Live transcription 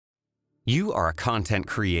You are a content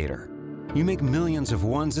creator. You make millions of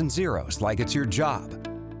ones and zeros like it's your job.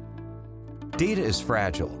 Data is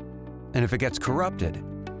fragile, and if it gets corrupted,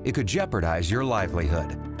 it could jeopardize your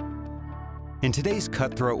livelihood. In today's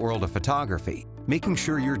cutthroat world of photography, making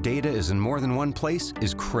sure your data is in more than one place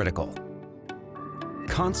is critical.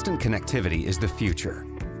 Constant connectivity is the future,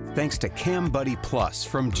 thanks to CamBuddy Plus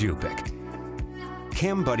from Jupic.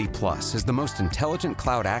 CamBuddy Plus is the most intelligent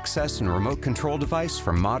cloud access and remote control device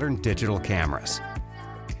for modern digital cameras.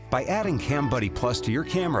 By adding CamBuddy Plus to your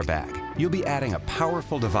camera bag, you'll be adding a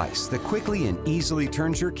powerful device that quickly and easily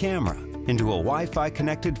turns your camera into a Wi-Fi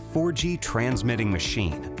connected 4G transmitting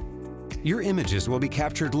machine. Your images will be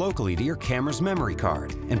captured locally to your camera's memory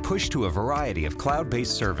card and pushed to a variety of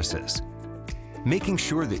cloud-based services, making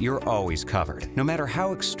sure that you're always covered, no matter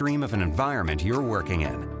how extreme of an environment you're working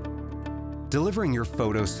in. Delivering your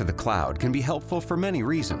photos to the cloud can be helpful for many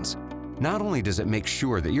reasons. Not only does it make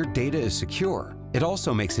sure that your data is secure, it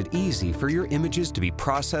also makes it easy for your images to be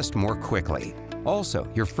processed more quickly. Also,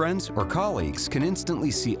 your friends or colleagues can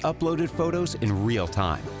instantly see uploaded photos in real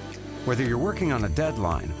time. Whether you're working on a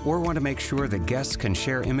deadline or want to make sure that guests can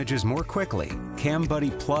share images more quickly,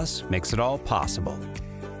 CamBuddy Plus makes it all possible.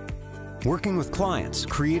 Working with clients,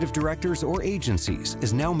 creative directors, or agencies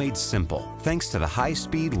is now made simple thanks to the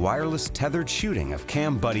high-speed wireless tethered shooting of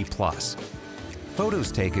CamBuddy Plus.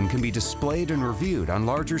 Photos taken can be displayed and reviewed on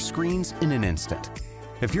larger screens in an instant.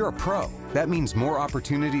 If you're a pro, that means more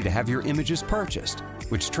opportunity to have your images purchased,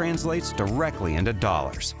 which translates directly into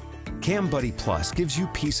dollars. CamBuddy Plus gives you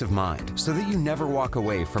peace of mind so that you never walk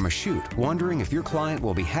away from a shoot wondering if your client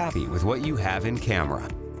will be happy with what you have in camera.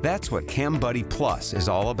 That's what CamBuddy Plus is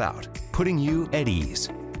all about, putting you at ease.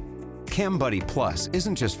 CamBuddy Plus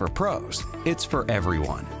isn't just for pros, it's for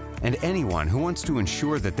everyone, and anyone who wants to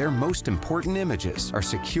ensure that their most important images are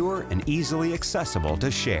secure and easily accessible to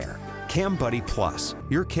share. CamBuddy Plus,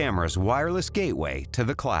 your camera's wireless gateway to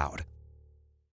the cloud.